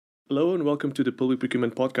Hello and welcome to the Public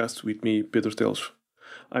Procurement Podcast with me, Peter Tels.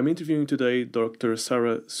 I'm interviewing today Dr.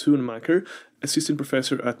 Sarah Schoenmaker, Assistant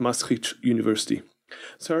Professor at Maastricht University.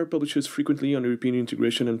 Sarah publishes frequently on European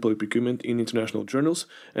integration and public procurement in international journals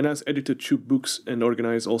and has edited 2 books and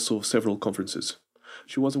organized also several conferences.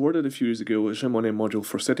 She was awarded a few years ago a Jean Monnet module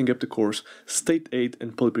for setting up the course State Aid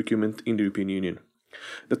and Public Procurement in the European Union.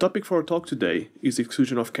 The topic for our talk today is the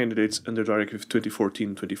exclusion of candidates under Directive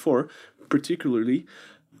 2014-24, particularly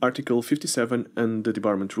Article 57 and the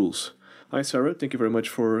debarment rules. Hi Sarah, thank you very much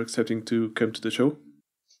for accepting to come to the show.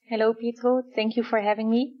 Hello Pietro, thank you for having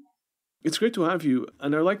me. It's great to have you,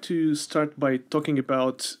 and I'd like to start by talking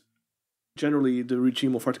about generally the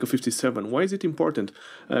regime of Article 57. Why is it important?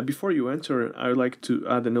 Before you answer, I'd like to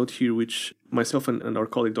add a note here which myself and our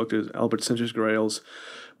colleague Dr. Albert Sanchez-Graells,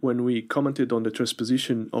 when we commented on the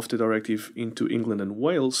transposition of the directive into England and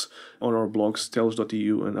Wales on our blogs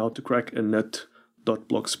tels.eu and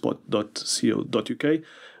howtocrackanut.blogspot.co.uk,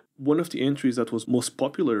 one of the entries that was most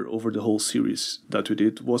popular over the whole series that we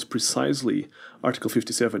did was precisely Article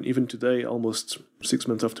 57. Even today, almost 6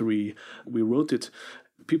 months after we wrote it,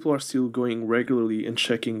 people are still going regularly and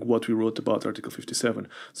checking what we wrote about Article 57.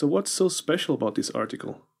 So what's so special about this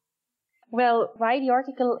article? Well, why the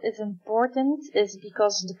article is important is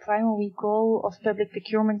because the primary goal of public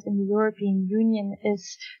procurement in the European Union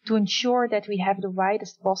is to ensure that we have the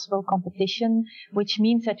widest possible competition, which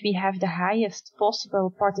means that we have the highest possible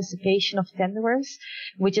participation of tenderers,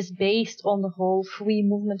 which is based on the whole free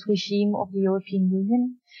movement regime of the European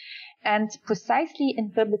Union. And precisely in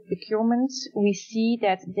public procurement, we see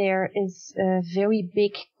that there is a very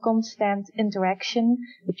big constant interaction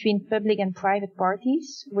between public and private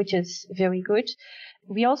parties, which is very good.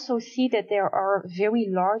 We also see that there are very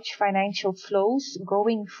large financial flows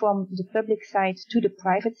going from the public side to the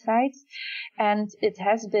private side. And it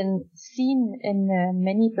has been seen in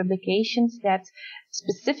many publications that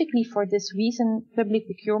specifically for this reason, public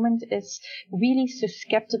procurement is really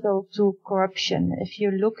susceptible to corruption. If you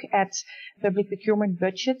look at public procurement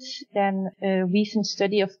budgets, then a recent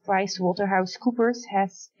study of PricewaterhouseCoopers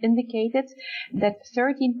has indicated that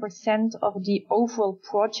 13% of the overall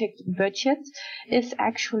project budget is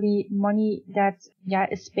actually money that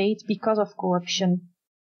is paid because of corruption.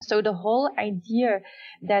 So the whole idea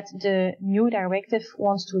that the new directive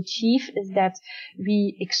wants to achieve is that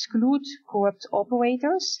we exclude corrupt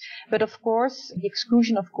operators. But of course, the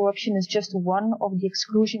exclusion of corruption is just one of the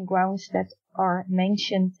exclusion grounds that are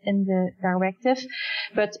mentioned in the directive.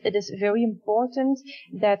 But it is very important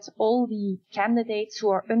that all the candidates who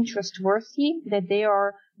are untrustworthy, that they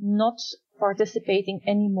are not participating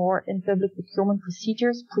anymore in public procurement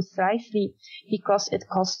procedures precisely because it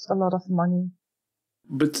costs a lot of money.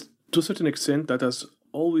 But to a certain extent, that has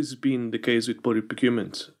always been the case with public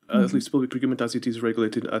procurement, at least public procurement as it is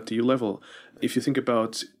regulated at the EU level. If you think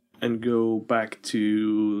about and go back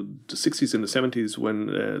to the 60s and the 70s when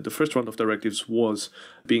the first round of directives was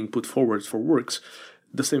being put forward for works,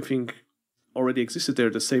 the same thing already existed there,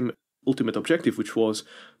 the same ultimate objective, which was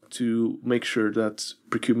to make sure that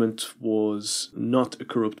procurement was not a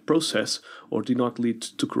corrupt process or did not lead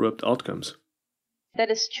to corrupt outcomes. That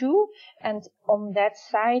is true, and on that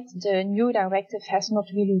side, the new directive has not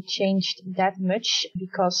really changed that much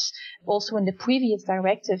because also in the previous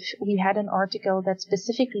directive, we had an article that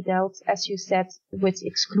specifically dealt, as you said, with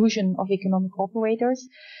exclusion of economic operators.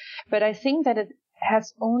 But I think that it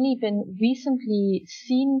has only been recently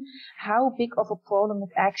seen how big of a problem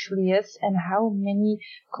it actually is and how many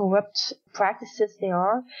corrupt practices there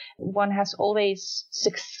are. One has always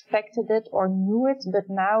suspected it or knew it, but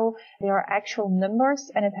now there are actual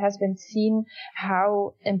numbers and it has been seen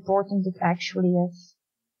how important it actually is.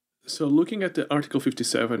 So looking at the Article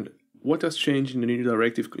 57, what has changed in the new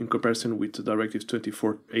directive in comparison with the Directive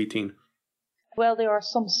 24/18? Well, there are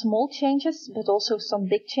some small changes, but also some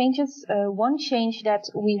big changes. One change that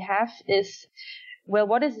we have is, well,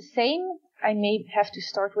 what is the same? I may have to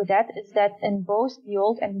start with that, is that in both the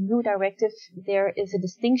old and the new directive, there is a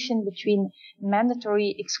distinction between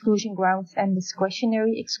mandatory exclusion grounds and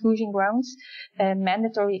discretionary exclusion grounds.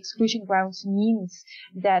 Mandatory exclusion grounds means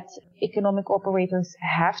that economic operators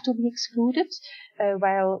have to be excluded,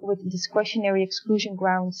 while with discretionary exclusion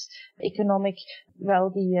grounds, the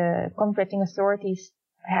contracting authorities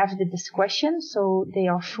have the discretion, so they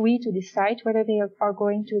are free to decide whether they are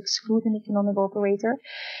going to exclude an economic operator.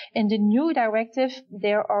 In the new directive,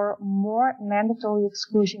 there are more mandatory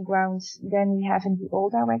exclusion grounds than we have in the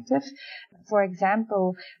old directive. For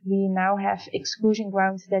example, we now have exclusion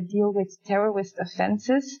grounds that deal with terrorist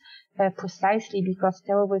offenses, precisely because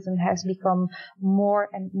terrorism has become more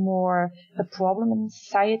and more a problem in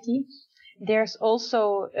society. There's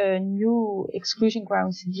also new exclusion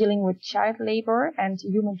grounds dealing with child labor and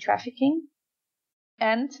human trafficking.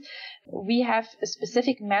 And we have a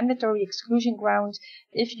specific mandatory exclusion ground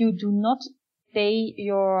if you do not pay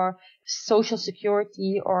your social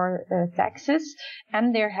security or taxes,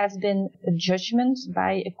 and there has been a judgment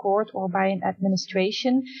by a court or by an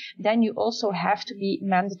administration, then you also have to be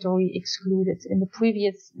mandatory excluded. In the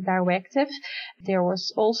previous directive, there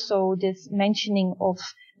was also this mentioning of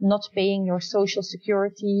not paying your social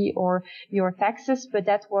security or your taxes, but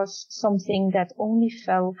that was something that only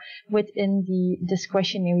fell within the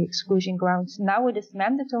discretionary exclusion grounds. Now it is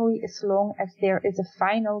mandatory as long as there is a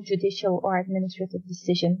final judicial or administrative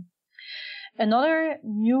decision. Another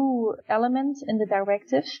new element in the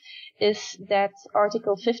directive is that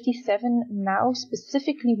Article 57 now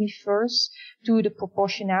specifically refers to the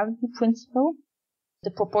proportionality principle.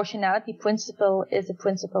 The proportionality principle is a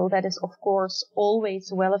principle that is, of course,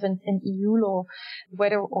 always relevant in EU law,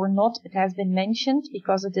 whether or not it has been mentioned,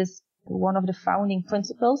 because it is one of the founding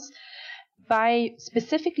principles. By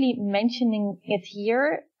specifically mentioning it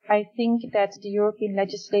here, I think that the European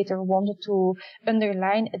legislator wanted to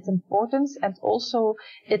underline its importance, and also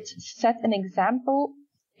it set an example.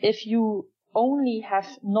 If you only have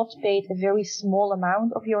not paid a very small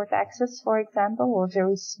amount of your taxes, for example, or a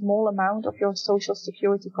very small amount of your social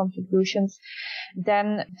security contributions,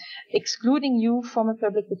 then excluding you from a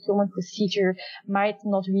public procurement procedure might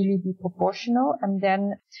not really be proportional, and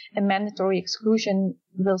then a mandatory exclusion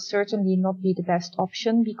will certainly not be the best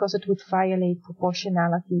option because it would violate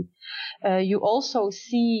proportionality. You also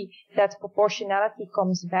see that proportionality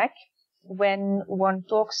comes back when one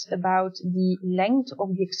talks about the length of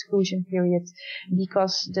the exclusion period,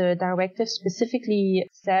 because the directive specifically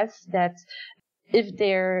says that if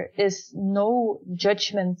there is no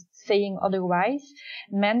judgment saying otherwise,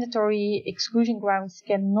 mandatory exclusion grounds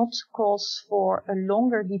cannot cause for a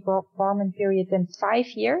longer debarment period than 5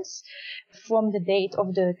 years from the date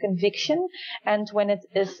of the conviction. And when it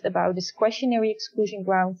is about discretionary exclusion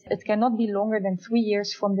grounds, it cannot be longer than 3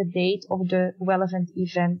 years from the date of the relevant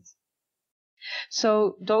event.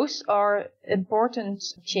 So those are important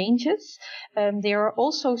changes. There are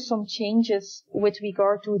also some changes with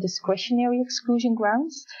regard to discretionary exclusion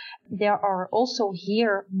grounds. There are also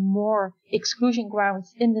here more exclusion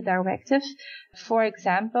grounds in the directive. For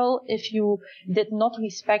example, if you did not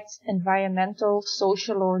respect environmental,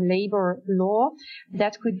 social, or labor law,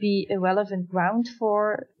 that could be a relevant ground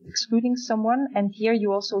for excluding someone. And here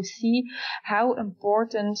you also see how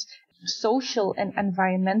important social and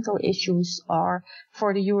environmental issues are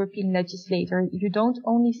for the European legislator. You don't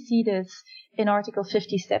only see this in Article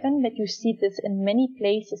 57, but you see this in many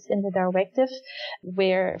places in the directive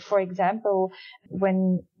where, for example,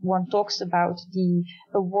 when one talks about the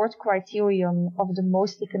award criterion of the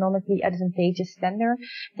most economically advantageous tender,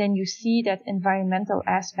 then you see that environmental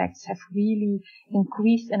aspects have really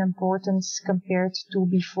increased in importance compared to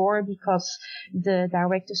before, because the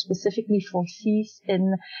directive specifically foresees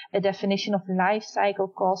in a definition of life cycle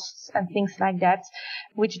costs and things like that,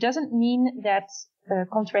 which doesn't mean that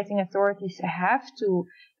contracting authorities have to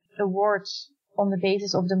award on the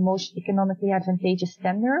basis of the most economically advantageous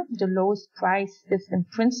tender. The lowest price is in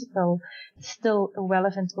principle still a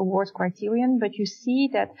relevant award criterion, but you see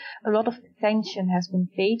that a lot of attention has been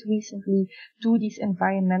paid recently to these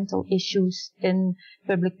environmental issues in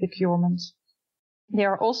public procurement.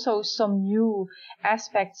 There are also some new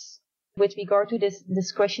aspects with regard to this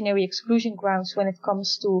discretionary exclusion grounds when it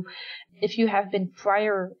comes to if you have been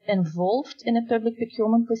prior involved in a public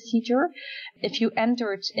procurement procedure, if you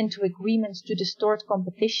entered into agreements to distort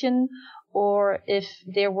competition, or if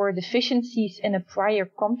there were deficiencies in a prior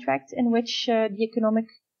contract in which the economic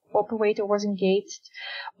operator was engaged,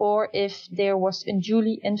 or if there was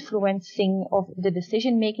unduly influencing of the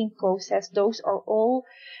decision-making process. Those are all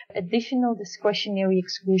additional discretionary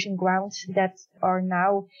exclusion grounds that are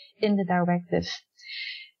now in the directive.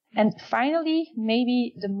 And finally,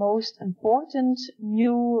 maybe the most important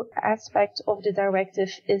new aspect of the directive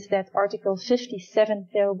is that Article 57,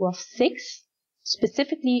 paragraph 6,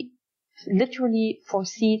 specifically literally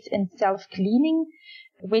foresees in self-cleaning,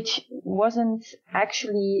 which wasn't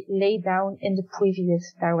actually laid down in the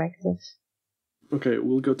previous directive. Okay,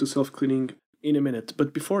 we'll go to self-cleaning in a minute.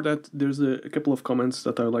 But before that, there's a couple of comments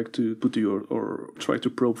that I'd like to put to you or try to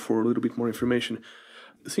probe for a little bit more information.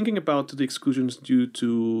 Thinking about the exclusions due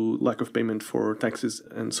to lack of payment for taxes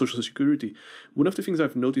and social security, one of the things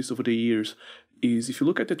I've noticed over the years is if you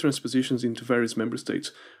look at the transpositions into various member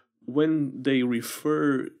states, when they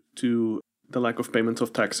refer to the lack of payment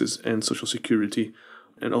of taxes and social security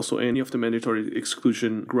and also any of the mandatory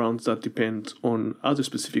exclusion grounds that depend on other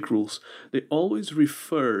specific rules, they always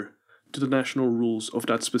refer to the national rules of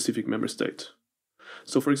that specific member state.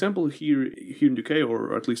 So, for example, here in the UK,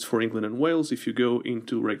 or at least for England and Wales, if you go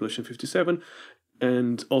into Regulation 57,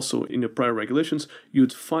 and also in the prior regulations,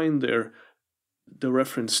 you'd find there the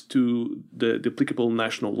reference to the applicable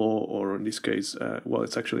national law, or in this case,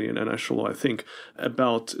 it's actually a national law, I think,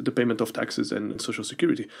 about the payment of taxes and social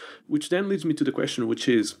security. Which then leads me to the question, which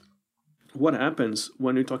is, what happens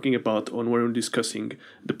when we're talking about, or when we're discussing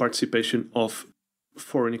the participation of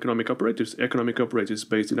foreign economic operators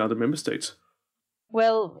based in other member states?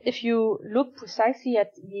 Well, if you look precisely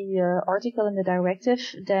at the article in the directive,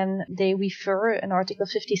 then they refer in Article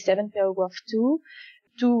 57, paragraph 2,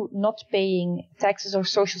 to not paying taxes or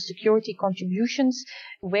social security contributions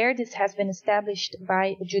where this has been established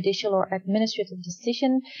by a judicial or administrative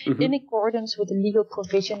decision in accordance with the legal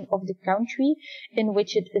provision of the country in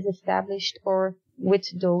which it is established, or with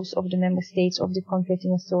those of the member states of the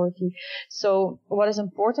contracting authority. So what is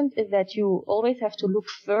important is that you always have to look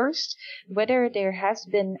first whether there has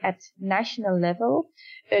been at national level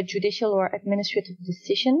a judicial or administrative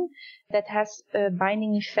decision that has a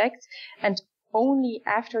binding effect, and only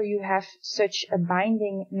after you have such a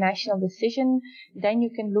binding national decision, then you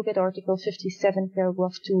can look at Article 57,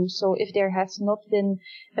 paragraph 2. So if there has not been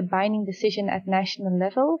a binding decision at national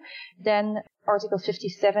level, then Article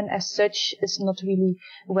 57 as such is not really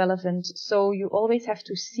relevant. So you always have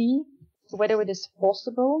to see whether it is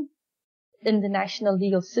possible in the national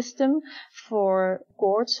legal system for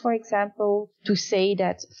courts, for example, to say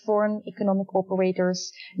that foreign economic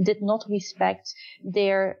operators did not respect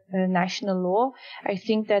their national law. I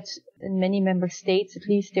think that in many member states, at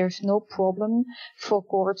least, there's no problem for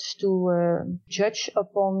courts to judge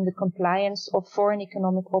upon the compliance of foreign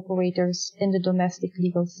economic operators in the domestic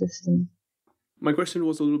legal system. My question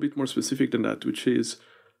was a little bit more specific than that, which is,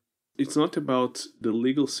 it's not about the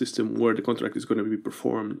legal system where the contract is going to be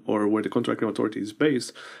performed or where the contracting authority is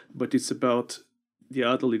based, but it's about the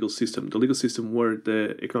other legal system, the legal system where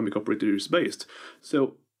the economic operator is based.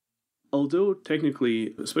 So, although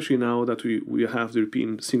technically, especially now that we have the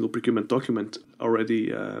European Single Procurement Document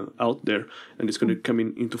already out there, and it's going to come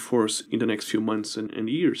into force in the next few months and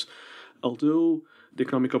years, although the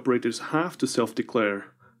economic operators have to self-declare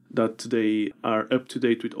that they are up to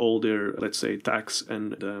date with all their, let's say, tax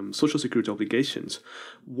and social security obligations,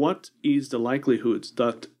 what is the likelihood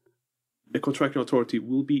that a contracting authority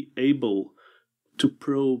will be able to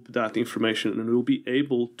probe that information and will be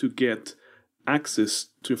able to get access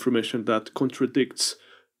to information that contradicts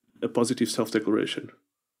a positive self-declaration?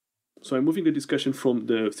 So I'm moving the discussion from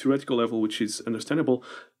the theoretical level, which is understandable,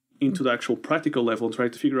 into the actual practical level, and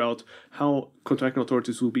trying to figure out how contracting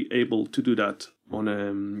authorities will be able to do that on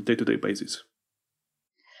a day-to-day basis.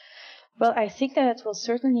 Well, I think that it will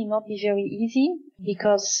certainly not be very easy,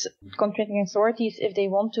 because contracting authorities, if they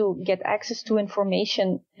want to get access to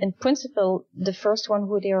information, in principle, the first one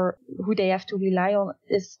who they have to rely on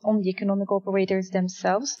is on the economic operators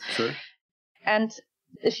themselves. Sure. And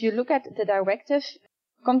if you look at the directive,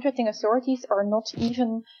 contracting authorities are not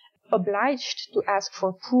even obliged to ask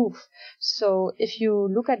for proof. So if you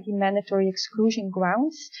look at the mandatory exclusion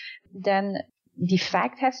grounds, then the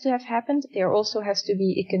fact has to have happened. There also has to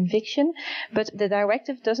be a conviction, but the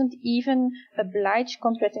directive doesn't even oblige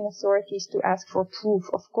contracting authorities to ask for proof.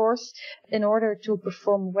 Of course, in order to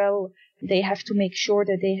perform well, they have to make sure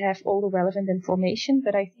that they have all the relevant information.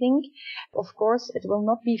 But I think, of course, it will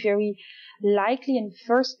not be very likely in the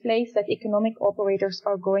first place that economic operators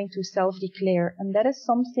are going to self-declare. And that is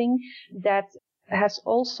something that has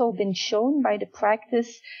also been shown by the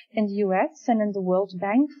practice in the US and in the World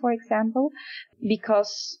Bank, for example,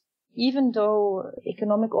 because even though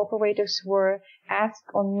economic operators were asked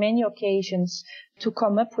on many occasions to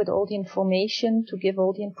come up with all the information, to give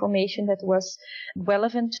all the information that was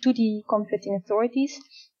relevant to the contracting authorities,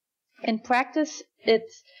 in practice it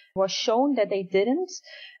was shown that they didn't,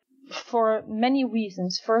 for many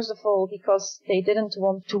reasons. First of all, because they didn't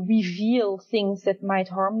want to reveal things that might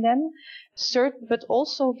harm them, but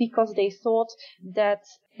also because they thought that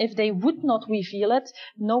if they would not reveal it,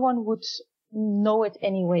 no one would know it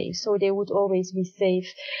anyway, so they would always be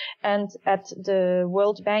safe. And at the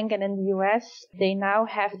World Bank and in the US, they now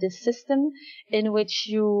have this system in which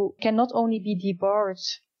you can not only be debarred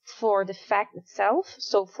for the fact itself,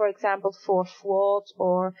 so for example for fraud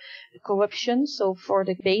or corruption, so for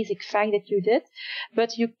the basic fact that you did,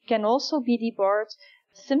 but you can also be debarred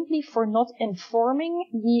simply for not informing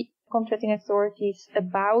the contracting authorities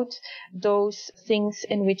about those things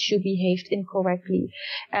in which you behaved incorrectly.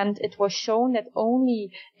 And it was shown that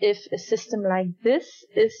only if a system like this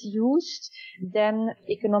is used, then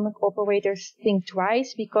economic operators think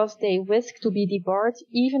twice because they risk to be debarred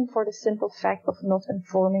even for the simple fact of not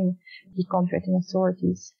informing the contracting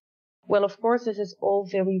authorities. Well, of course, this is all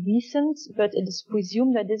very recent, but it is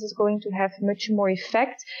presumed that this is going to have much more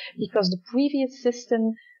effect because the previous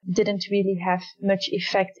system didn't really have much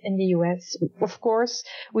effect in the US. Of course,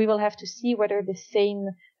 we will have to see whether the same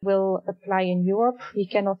will apply in Europe. We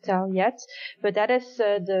cannot tell yet, but that is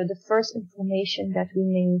the first information that we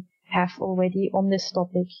may have already on this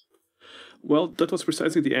topic. Well, that was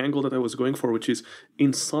precisely the angle that I was going for, which is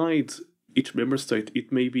inside each member state, it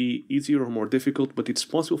may be easier or more difficult, but it's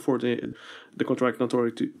possible for the contracting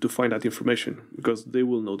authority to find that information because they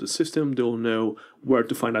will know the system, they will know where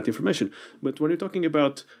to find that information. But when you're talking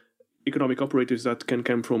about economic operators that can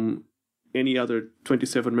come from any other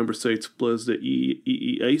 27 member states plus the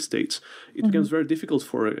EEA states, it becomes very difficult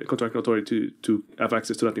for a contracting authority to have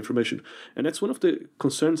access to that information. And that's one of the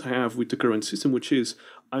concerns I have with the current system, which is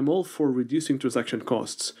I'm all for reducing transaction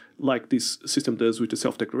costs like this system does with the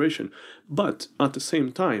self-declaration. But at the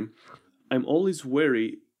same time, I'm always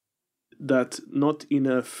wary that not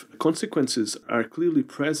enough consequences are clearly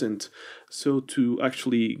present so to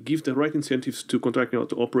actually give the right incentives to contracting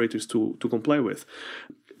operators to comply with.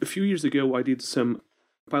 A few years ago, I did some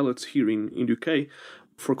pilots here in UK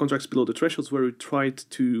for contracts below the thresholds where we tried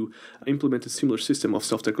to implement a similar system of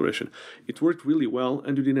self-declaration. It worked really well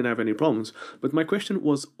and we didn't have any problems. But my question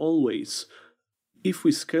was always, if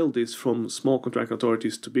we scale this from small contracting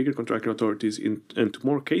authorities to bigger contracting authorities and to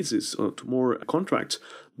more cases or to more contracts,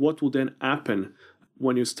 what will then happen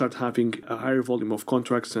when you start having a higher volume of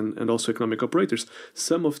contracts and also economic operators?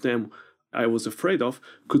 Some of them I was afraid of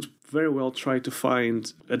could very well try to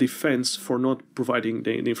find a defense for not providing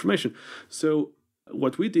the information. So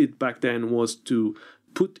what we did back then was to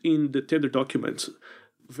put in the tender documents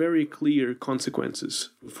very clear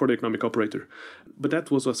consequences for the economic operator. But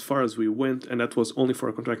that was as far as we went, and that was only for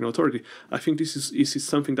a contracting authority. I think this is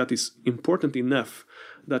something that is important enough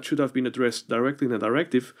that should have been addressed directly in a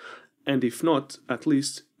directive, and if not, at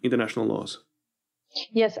least in the national laws.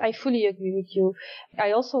 Yes, I fully agree with you.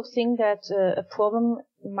 I also think that a problem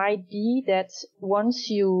might be that once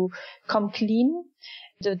you come clean,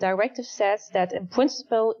 the directive says that in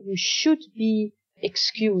principle you should be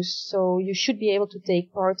excused. So you should be able to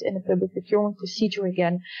take part in a public procurement procedure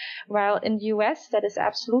again. While in the US, that is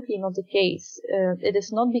absolutely not the case. It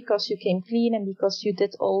is not because you came clean and because you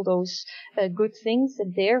did all those good things,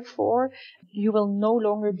 and therefore you will no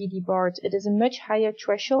longer be debarred. It is a much higher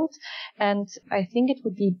threshold, and I think it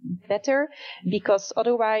would be better because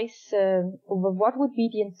otherwise, what would be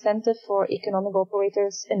the incentive for economic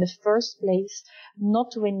operators in the first place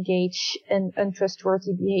not to engage in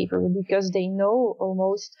untrustworthy behavior? Because they know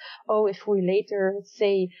almost, if we later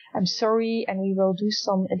say, I'm sorry, and we will do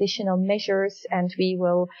some additional measures and we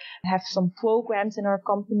will have some programs in our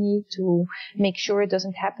company to make sure it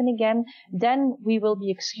doesn't happen again, then we will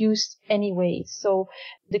be excused anyway. So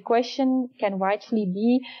the question can rightfully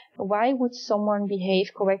be, why would someone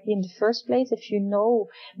behave correctly in the first place if you know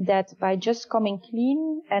that by just coming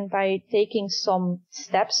clean and by taking some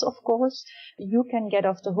steps, of course, you can get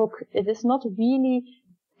off the hook? It is not really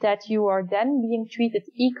that you are then being treated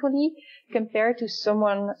equally compared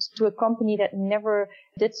to a company that never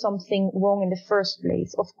did something wrong in the first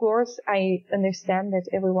place. Of course, I understand that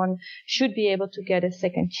everyone should be able to get a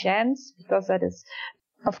second chance because that is,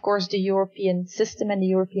 of course, the European system and the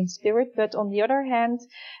European spirit. But on the other hand,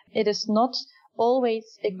 it is not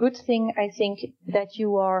always a good thing, I think, that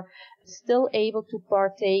you are still able to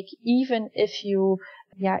partake even if you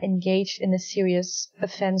engaged in a serious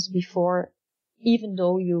offense before, even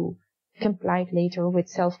though you complied later with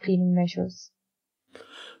self-cleaning measures.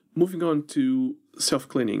 Moving on to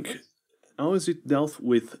self-cleaning, how is it dealt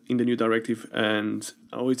with in the new directive and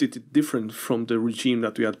how is it different from the regime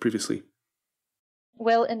that we had previously?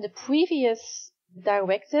 Well, in the previous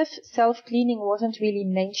directive, self-cleaning wasn't really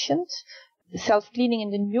mentioned. Self-cleaning in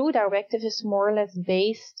the new directive is more or less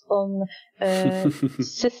based on a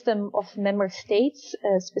system of member states,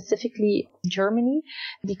 specifically Germany,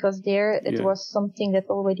 because there it was something that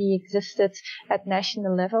already existed at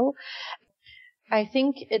national level. I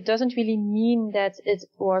think it doesn't really mean that it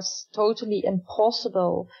was totally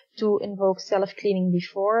impossible to invoke self-cleaning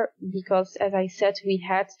before, because as I said, we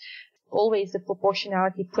had always the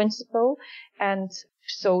proportionality principle, and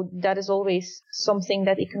so that is always something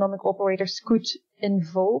that economic operators could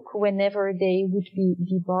invoke whenever they would be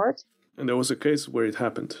debarred. And there was a case where it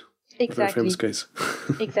happened. A very famous case.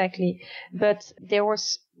 Exactly. But there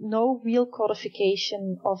was no real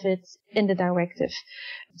codification of it in the directive.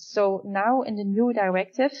 So now in the new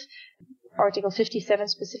directive, Article 57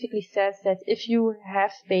 specifically says that if you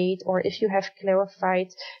have paid or if you have clarified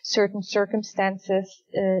certain circumstances,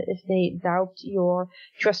 if they doubt your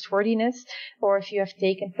trustworthiness, or if you have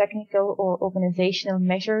taken technical or organizational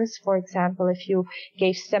measures, for example, if you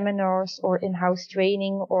gave seminars or in-house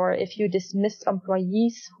training, or if you dismissed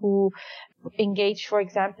employees who engage, for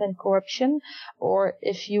example, in corruption, or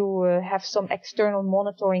if you have some external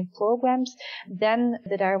monitoring programs, then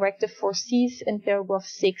the directive foresees in paragraph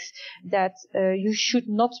 6 that you should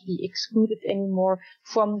not be excluded anymore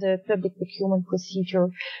from the public procurement procedure.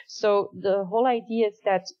 So the whole idea is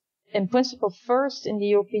that, in principle, first in the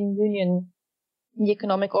European Union, the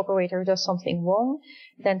economic operator does something wrong.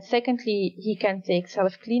 Then secondly, he can take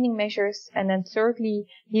self-cleaning measures. And then thirdly,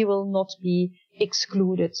 he will not be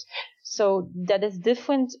excluded. So that is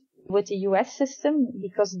different with the US system,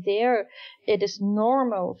 because there it is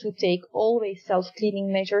normal to take always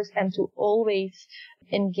self-cleaning measures and to always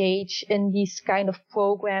engage in these kind of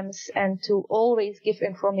programs and to always give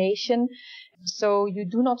information. So you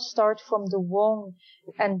do not start from the wrong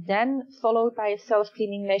and then followed by a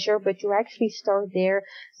self-cleaning measure, but you actually start there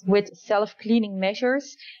with self-cleaning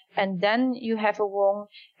measures, and then you have a wrong,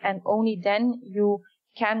 and only then you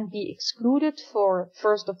can be excluded for,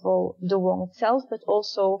 first of all, the wrong itself, but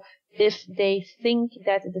also if they think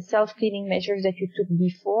that the self-cleaning measures that you took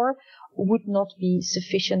before would not be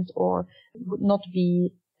sufficient or would not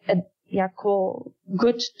be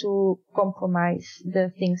good to compromise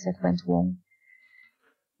the things that went wrong.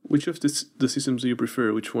 Which of the systems do you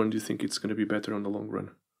prefer? Which one do you think it's going to be better on the long run?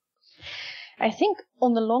 I think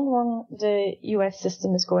on the long run, the US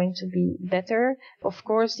system is going to be better. Of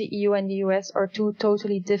course, the EU and the US are two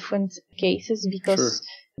totally different cases, because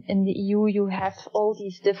in the EU you have all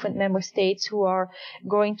these different member states who are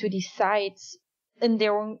going to decide in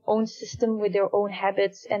their own system with their own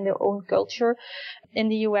habits and their own culture. In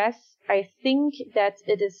the US, I think that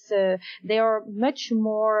it is they are much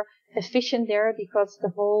more efficient there, because the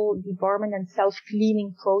whole debarment and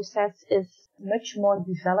self-cleaning process is much more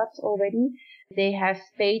developed already. They have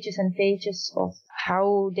pages and pages of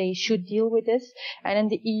how they should deal with this. And in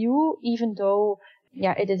the EU, even though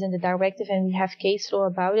it is in the directive and we have case law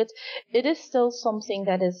about it, it is still something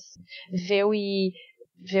that is very,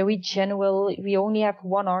 very general. We only have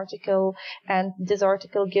one article, and this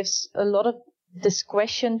article gives a lot of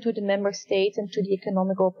discretion to the member states and to the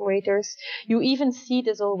economic operators. You even see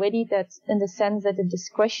this already, that in the sense that the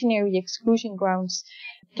discretionary exclusion grounds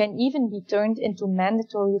can even be turned into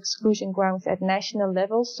mandatory exclusion grounds at national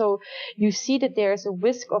level. So you see that there is a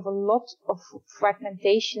risk of a lot of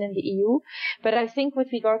fragmentation in the EU. But I think with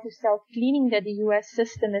regard to self-cleaning, that the US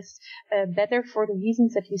system is better for the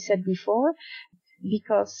reasons that you said before,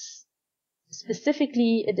 because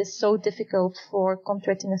specifically, it is so difficult for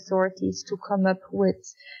contracting authorities to come up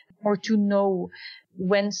with or to know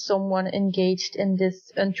when someone engaged in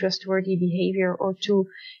this untrustworthy behavior, or to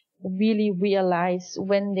really realize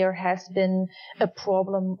when there has been a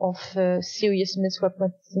problem of serious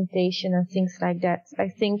misrepresentation and things like that. I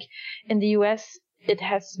think in the US it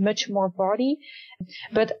has much more body,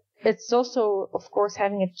 but it's also, of course,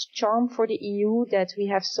 having a charm for the EU that we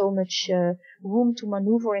have so much room to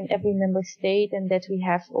maneuver in every member state, and that we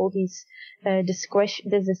have all these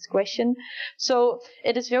discretion. So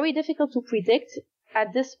it is very difficult to predict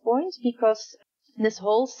at this point, because this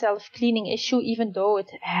whole self-cleaning issue, even though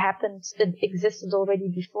it existed already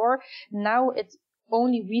before, now it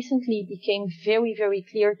only recently became very, very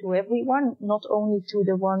clear to everyone, not only to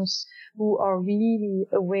the ones who are really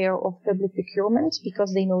aware of public procurement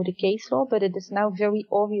because they know the case law, but it is now very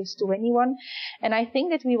obvious to anyone. And I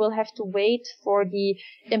think that we will have to wait for the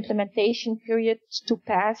implementation period to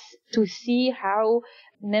pass to see how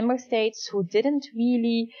member states who didn't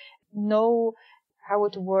really know how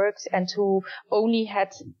it works and who only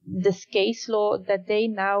had this case law, that they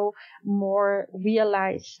now more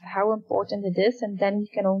realize how important it is, and then we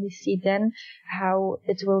can only see then how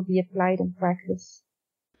it will be applied in practice.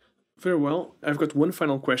 Very well. I've got one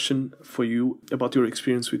final question for you about your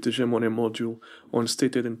experience with the GEM1M module on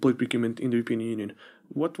state aid and public procurement in the European Union.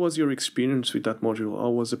 What was your experience with that module?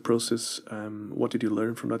 How was the process? What did you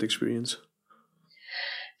learn from that experience?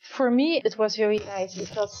 For me, it was very nice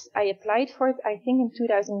because I applied for it, I think, in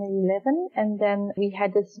 2011, and then we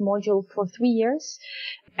had this module for 3 years.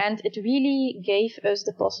 And it really gave us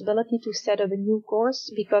the possibility to set up a new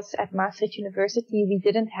course, because at Maastricht University we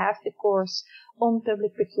didn't have a course on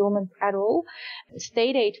public procurement at all.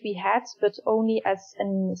 State aid we had, but only as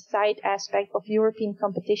a side aspect of European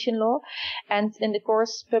competition law. And in the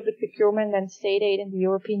course Public Procurement and State Aid in the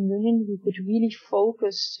European Union, we could really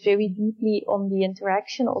focus very deeply on the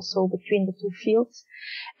interaction also between the two fields.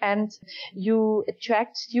 And you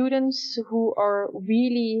attract students who are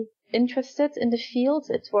really interested in the field.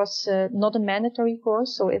 It was not a mandatory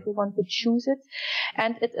course, so everyone could choose it.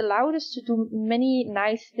 And it allowed us to do many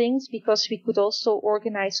nice things, because we could also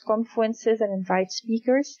organize conferences and invite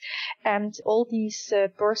speakers. And all these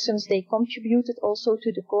persons, they contributed also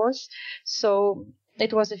to the course. So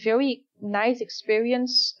it was a very nice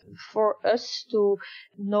experience for us to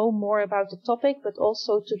know more about the topic, but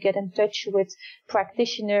also to get in touch with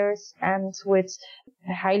practitioners and with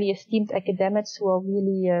highly esteemed academics who are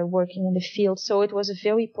really working in the field. So it was a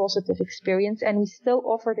very positive experience, and we still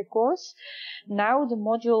offer the course. Now the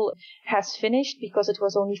module has finished, because it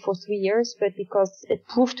was only for 3 years, but because it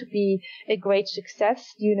proved to be a great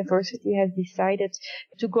success, the university has decided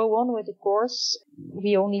to go on with the course.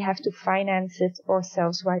 We only have to finance it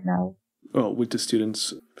ourselves right now. Oh, with the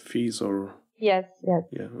students' fees or? Yes.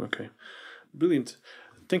 Yeah, okay. Brilliant.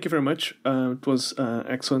 Thank you very much. It was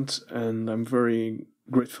excellent, and I'm very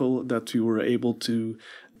grateful that you were able to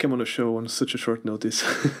come on a show on such a short notice.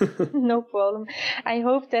 No problem. I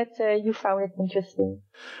hope that you found it interesting.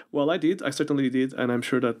 Well, I did. I certainly did, and I'm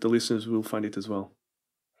sure that the listeners will find it as well.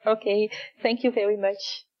 Okay. Thank you very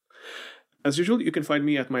much. As usual, you can find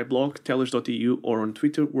me at my blog, tellers.eu, or on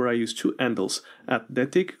Twitter, where I use 2 handles, at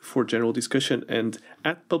DETIC for general discussion and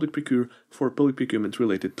at Public Procure for public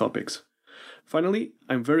procurement-related topics. Finally,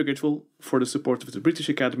 I'm very grateful for the support of the British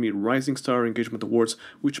Academy Rising Star Engagement Awards,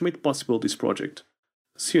 which made possible this project.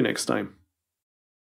 See you next time.